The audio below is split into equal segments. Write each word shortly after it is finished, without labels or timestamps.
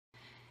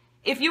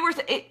if you were,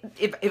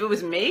 if it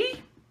was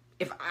me,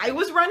 if I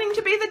was running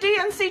to be the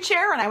DNC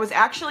chair and I was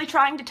actually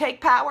trying to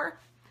take power,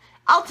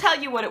 I'll tell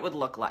you what it would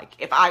look like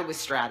if I was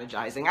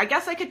strategizing. I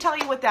guess I could tell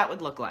you what that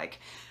would look like.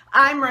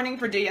 I'm running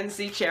for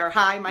DNC chair.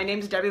 Hi, my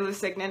name's Debbie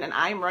Lusignan, and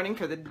I'm running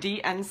for the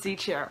DNC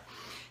chair.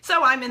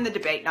 So I'm in the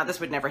debate. Now, this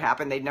would never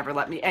happen. They'd never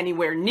let me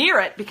anywhere near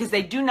it because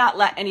they do not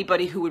let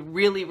anybody who would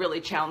really,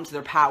 really challenge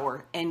their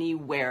power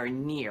anywhere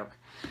near.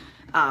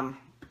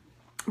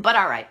 But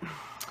all right.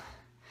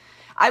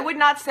 I would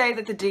not say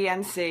that the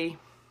DNC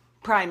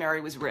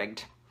primary was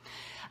rigged.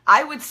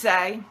 I would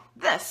say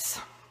this.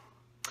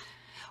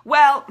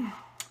 Well,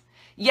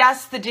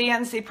 yes, the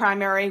DNC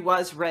primary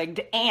was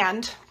rigged,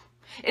 and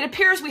it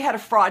appears we had a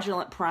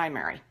fraudulent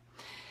primary.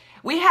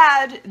 We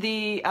had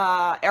the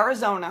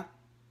Arizona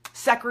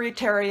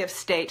Secretary of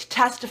State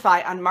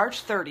testify on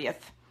March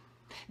 30th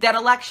that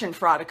election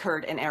fraud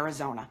occurred in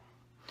Arizona.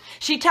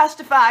 She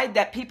testified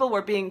that people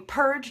were being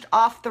purged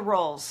off the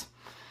rolls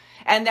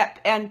and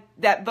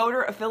that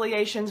voter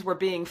affiliations were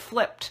being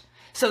flipped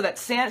so that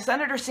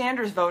Senator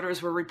Sanders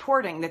voters were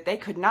reporting that they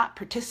could not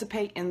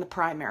participate in the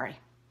primary.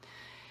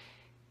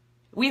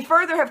 We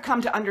further have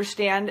come to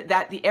understand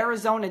that the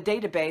Arizona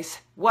database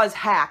was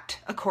hacked,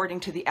 according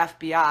to the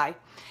FBI.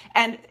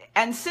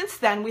 And since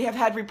then, we have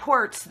had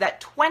reports that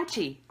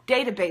 20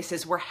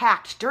 databases were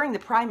hacked during the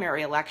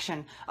primary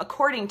election,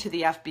 according to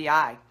the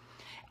FBI.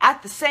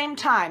 At the same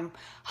time,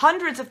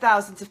 hundreds of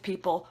thousands of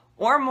people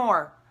or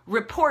more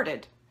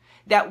reported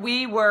that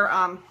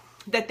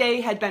that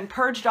they had been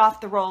purged off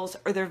the rolls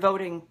or their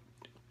voting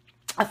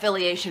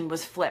affiliation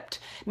was flipped,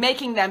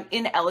 making them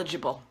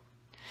ineligible.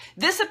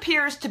 This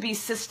appears to be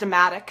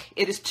systematic.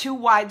 It is too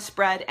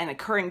widespread and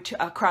occurring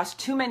across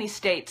too many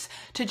states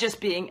to just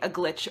being a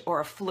glitch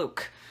or a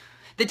fluke.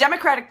 The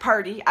Democratic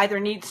Party either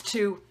needs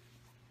to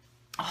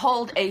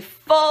hold a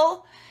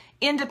full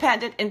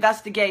independent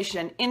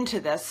investigation into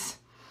this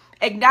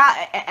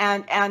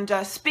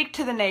and speak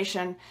to the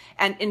nation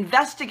and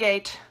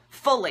investigate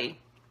fully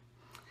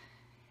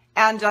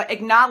and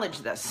acknowledge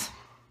this.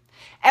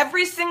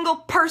 Every single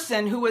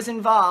person who was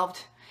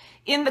involved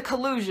in the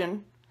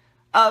collusion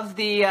of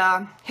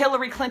the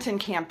Hillary Clinton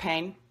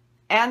campaign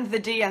and the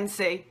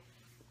DNC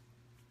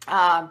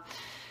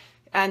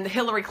and the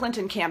Hillary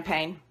Clinton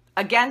campaign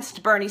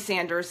against Bernie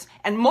Sanders,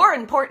 and more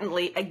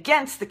importantly,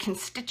 against the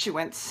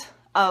constituents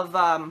of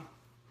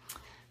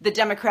the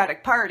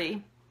Democratic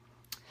Party,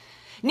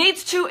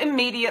 needs to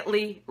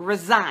immediately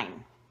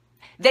resign.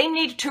 They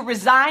need to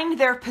resign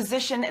their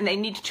position and they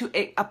need to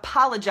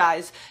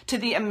apologize to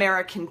the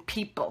American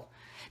people.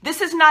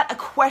 This is not a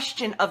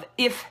question of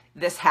if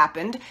this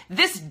happened.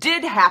 This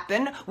did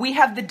happen. We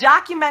have the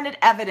documented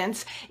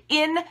evidence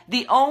in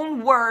the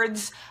own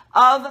words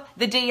of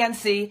the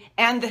DNC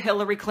and the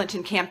Hillary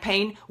Clinton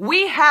campaign.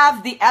 We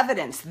have the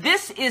evidence.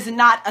 This is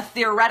not a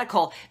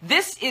theoretical.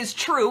 This is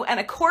true. And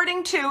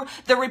according to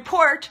the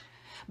report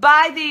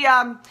by the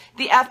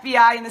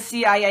FBI and the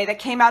CIA that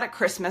came out at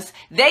Christmas,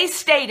 they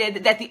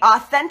stated that the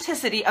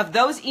authenticity of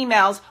those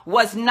emails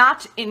was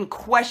not in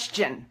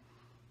question.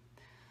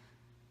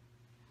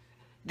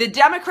 The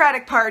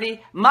Democratic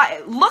Party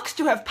looks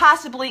to have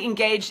possibly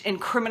engaged in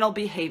criminal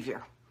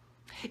behavior.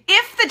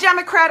 If the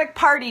Democratic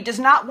Party does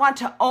not want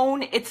to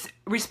own its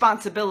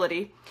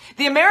responsibility,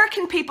 the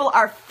American people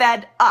are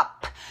fed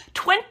up.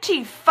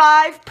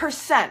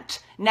 25%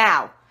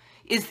 now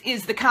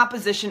is the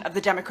composition of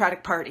the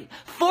Democratic Party.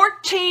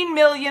 14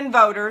 million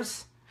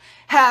voters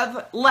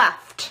have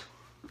left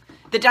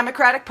the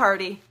Democratic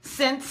Party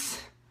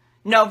since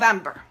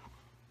November.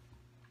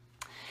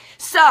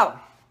 So,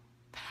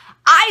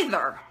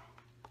 either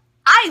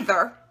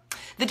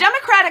the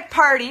Democratic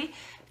Party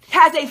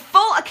has a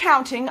full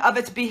accounting of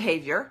its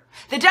behavior,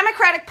 the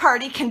Democratic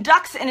Party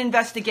conducts an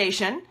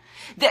investigation,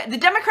 the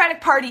Democratic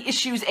Party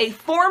issues a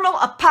formal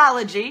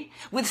apology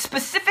with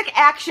specific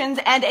actions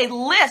and a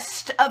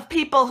list of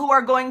people who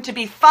are going to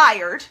be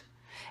fired,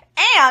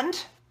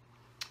 and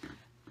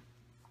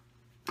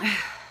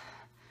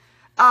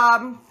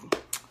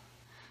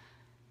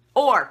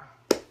or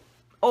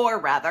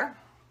rather,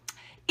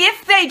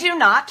 if they do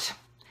not,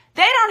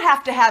 they don't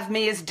have to have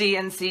me as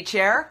DNC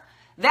chair.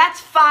 That's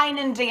fine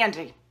and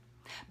dandy.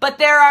 But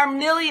there are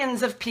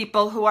millions of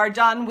people who are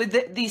done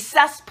with the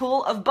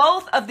cesspool of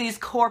both of these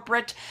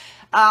corporate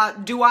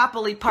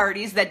duopoly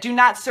parties that do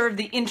not serve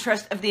the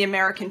interest of the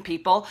American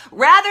people,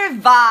 rather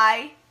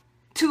vie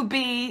to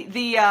be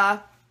the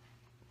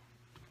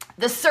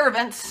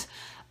servants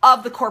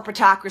of the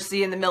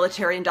corporatocracy and the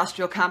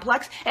military-industrial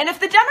complex. And if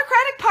the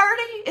Democratic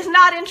Party is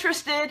not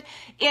interested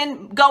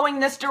in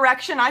going this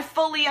direction, I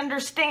fully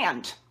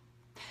understand.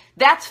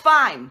 That's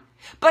fine.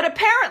 But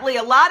apparently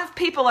a lot of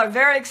people are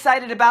very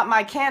excited about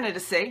my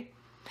candidacy.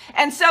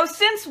 And so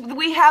since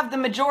we have the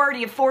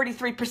majority of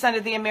 43%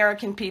 of the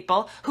American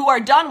people who are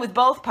done with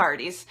both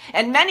parties,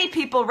 and many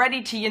people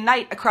ready to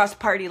unite across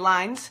party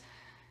lines,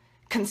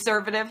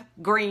 conservative,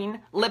 green,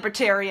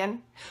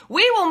 libertarian.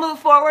 We will move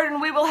forward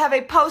and we will have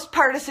a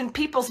post-partisan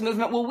people's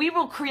movement where we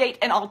will create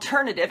an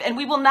alternative, and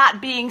we will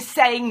not be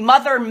saying,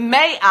 Mother,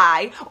 may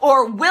I,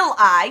 or will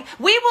I.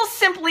 We will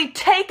simply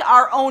take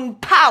our own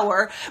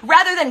power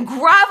rather than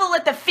grovel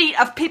at the feet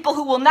of people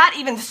who will not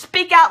even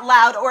speak out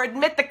loud or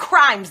admit the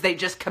crimes they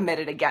just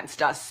committed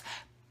against us.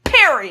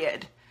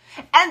 Period.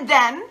 And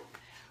then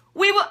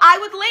I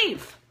would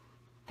leave.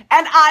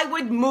 And I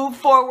would move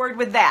forward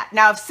with that.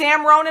 Now, if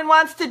Sam Ronan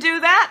wants to do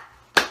that,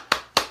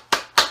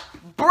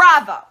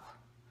 bravo.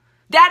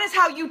 That is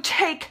how you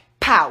take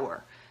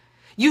power.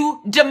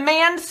 You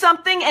demand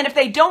something, and if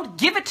they don't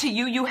give it to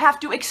you, you have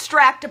to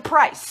extract a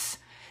price.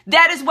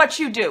 That is what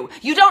you do.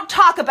 You don't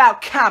talk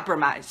about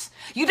compromise.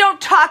 You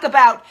don't talk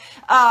about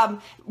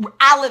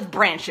olive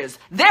branches.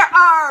 There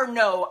are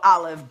no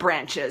olive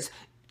branches.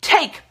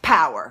 Take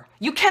power.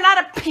 You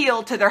cannot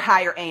appeal to their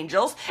higher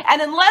angels,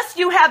 and unless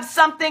you have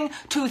something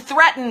to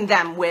threaten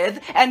them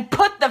with and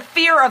put the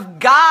fear of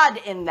God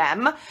in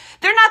them,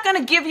 they're not going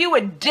to give you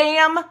a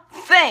damn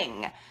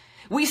thing.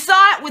 We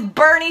saw it with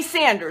Bernie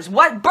Sanders.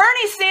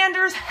 Bernie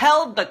Sanders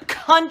held the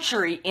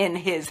country in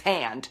his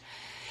hand.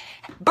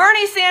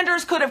 Bernie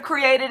Sanders could have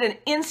created an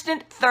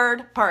instant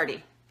third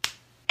party.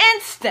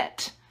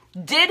 Instant.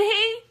 Did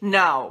he?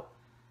 No.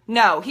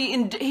 No,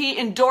 he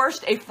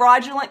endorsed a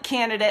fraudulent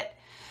candidate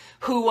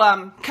who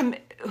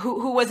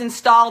was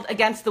installed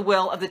against the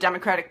will of the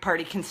Democratic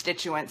Party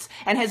constituents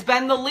and has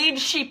been the lead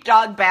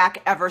sheepdog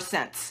back ever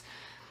since.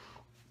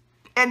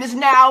 And is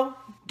now,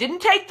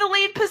 didn't take the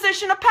lead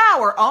position of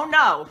power. Oh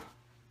no.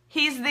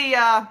 He's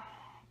the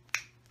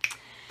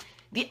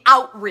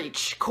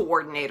outreach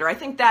coordinator. I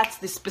think that's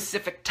the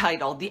specific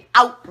title, the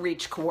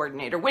outreach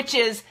coordinator, which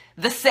is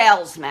the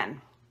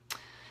salesman.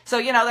 So,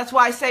 you know, that's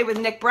why I say with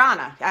Nick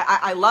Brana,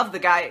 I love the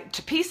guy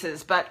to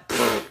pieces, but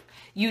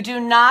you do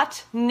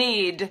not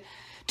need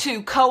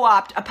to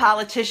co-opt a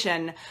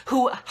politician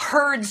who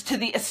herds to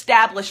the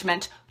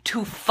establishment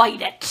to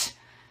fight it.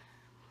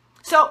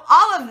 So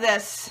all of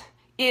this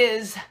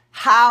is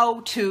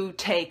how to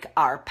take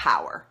our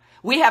power.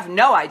 We have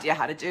no idea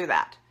how to do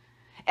that.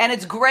 And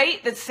it's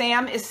great that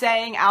Sam is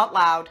saying out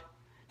loud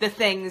the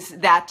things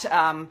that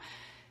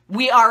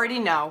we already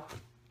know,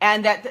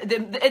 and that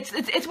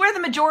it's where the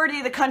majority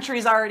of the country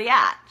is already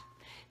at.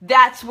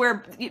 That's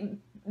where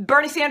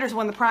Bernie Sanders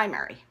won the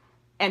primary.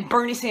 And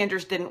Bernie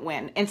Sanders didn't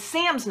win. And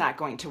Sam's not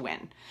going to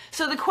win.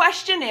 So the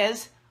question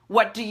is,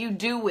 what do you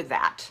do with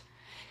that?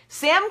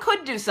 Sam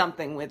could do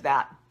something with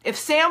that. If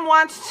Sam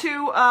wants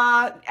to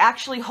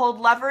actually hold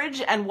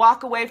leverage and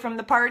walk away from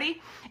the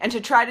party and to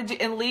try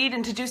to lead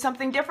and to do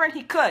something different,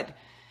 he could.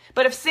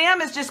 But if Sam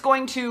is just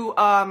going to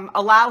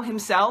allow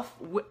himself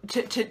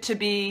to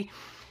be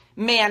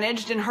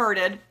managed and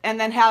herded, and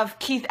then have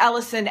Keith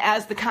Ellison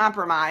as the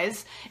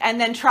compromise, and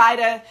then try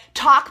to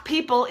talk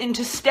people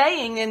into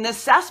staying in this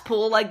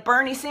cesspool like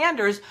Bernie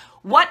Sanders,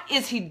 what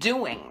is he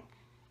doing?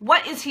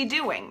 What is he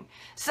doing?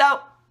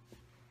 So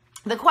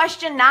the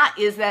question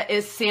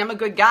is Sam a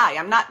good guy?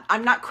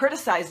 I'm not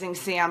criticizing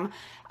Sam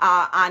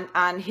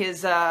on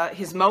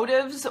his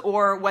motives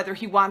or whether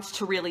he wants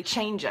to really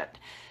change it.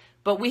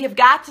 But we have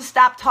got to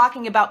stop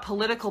talking about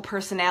political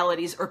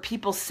personalities or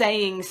people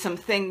saying some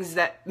things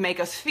that make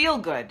us feel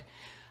good.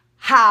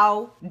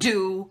 How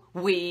do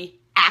we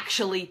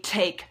actually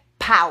take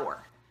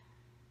power?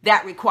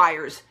 That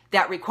requires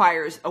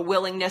a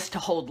willingness to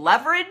hold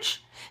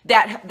leverage.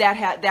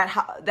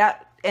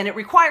 And it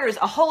requires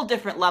a whole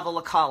different level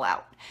of call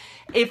out.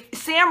 If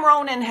Sam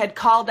Ronan had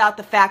called out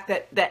the fact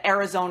that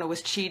Arizona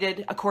was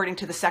cheated, according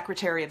to the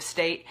Secretary of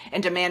State,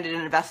 and demanded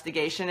an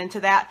investigation into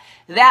that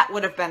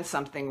would have been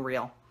something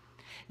real.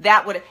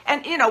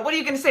 And you know, what are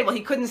you going to say? Well,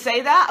 he couldn't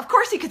say that? Of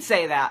course he could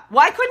say that.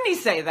 Why couldn't he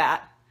say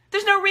that?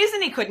 There's no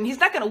reason he couldn't. He's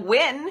not going to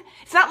win.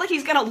 It's not like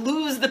he's going to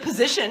lose the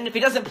position if he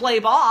doesn't play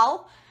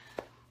ball.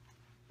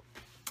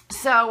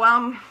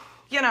 So,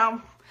 you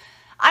know,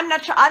 I'm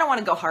not sure. I don't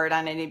want to go hard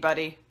on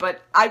anybody,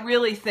 but I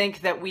really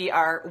think that we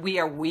are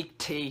weak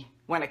tea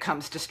when it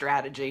comes to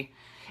strategy.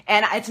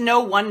 And it's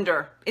no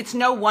wonder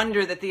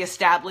that the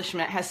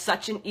establishment has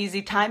such an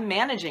easy time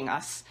managing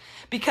us,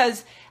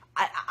 because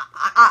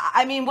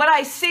I mean, what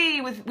I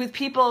see with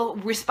people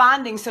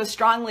responding so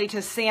strongly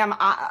to Sam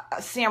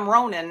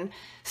Ronan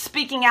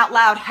speaking out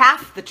loud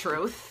half the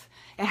truth,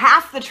 and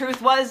half the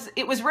truth was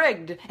it was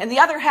rigged, and the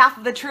other half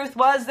of the truth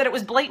was that it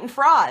was blatant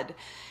fraud.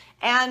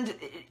 And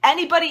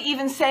anybody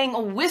even saying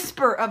a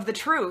whisper of the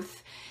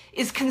truth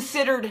is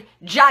considered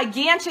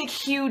gigantic,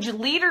 huge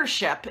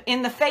leadership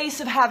in the face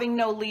of having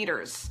no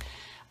leaders.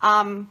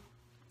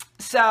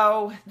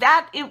 So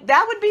that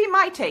would be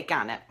my take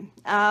on it.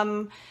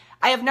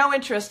 I have no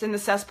interest in the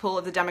cesspool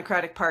of the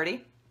Democratic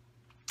Party.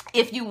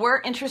 If you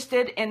were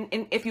interested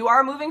if you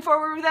are moving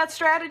forward with that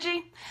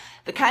strategy,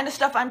 the kind of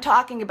stuff I'm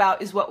talking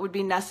about is what would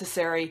be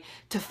necessary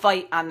to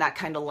fight on that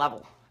kind of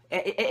level.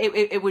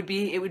 It would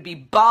be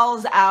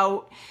balls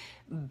out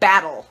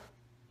battle.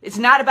 It's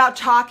not about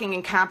talking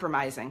and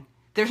compromising.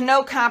 There's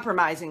no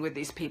compromising with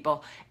these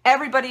people.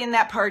 Everybody in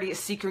that party is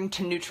seeking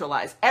to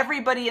neutralize.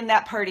 Everybody in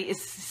that party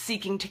is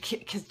seeking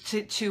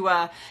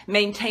to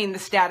maintain the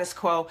status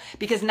quo,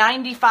 because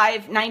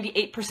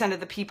 98%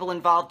 of the people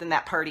involved in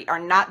that party are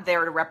not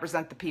there to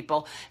represent the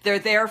people. They're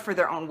there for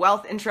their own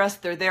wealth interests.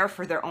 They're there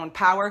for their own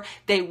power.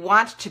 They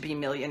want to be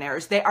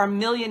millionaires. They are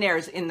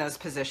millionaires in those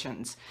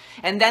positions.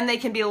 And then they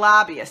can be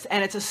lobbyists,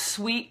 and it's a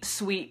sweet,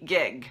 sweet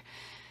gig.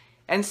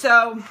 And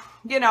so,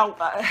 you know,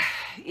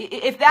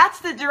 if that's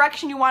the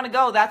direction you want to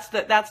go, that's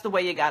the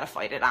way you got to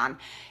fight it on.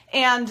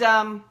 And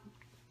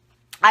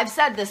I've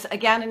said this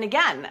again and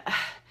again.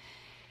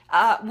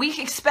 We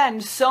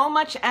expend so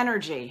much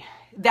energy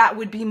that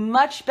would be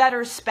much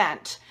better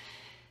spent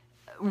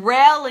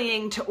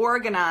rallying to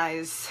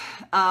organize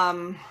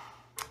an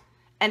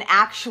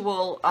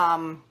actual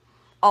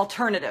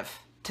alternative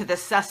to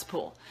this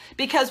cesspool.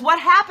 Because what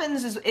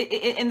happens is,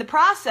 in the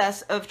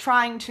process of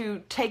trying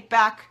to take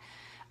back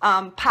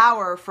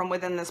power from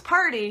within this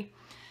party,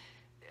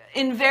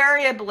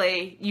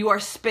 invariably you are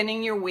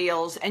spinning your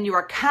wheels, and you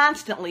are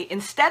constantly,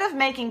 instead of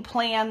making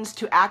plans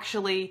to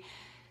actually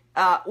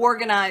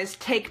organize,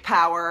 take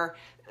power,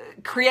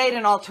 create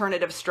an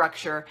alternative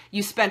structure,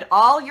 you spend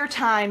all your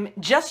time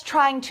just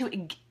trying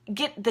to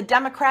get the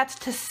Democrats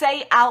to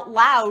say out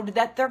loud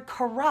that they're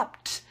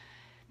corrupt.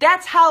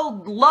 That's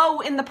how low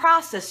in the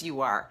process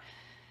you are.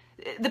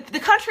 The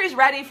country is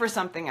ready for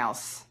something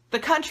else. The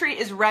country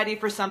is ready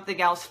for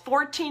something else.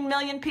 14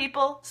 million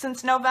people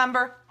since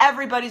November.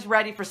 Everybody's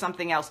ready for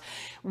something else.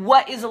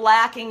 What is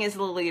lacking is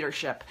the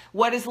leadership.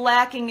 What is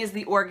lacking is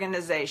the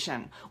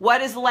organization.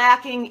 What is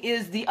lacking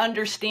is the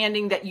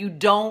understanding that you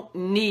don't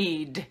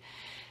need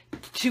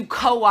to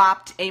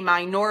co-opt a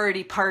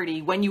minority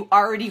party when you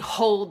already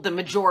hold the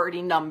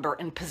majority number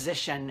in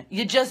position.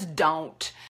 You just don't.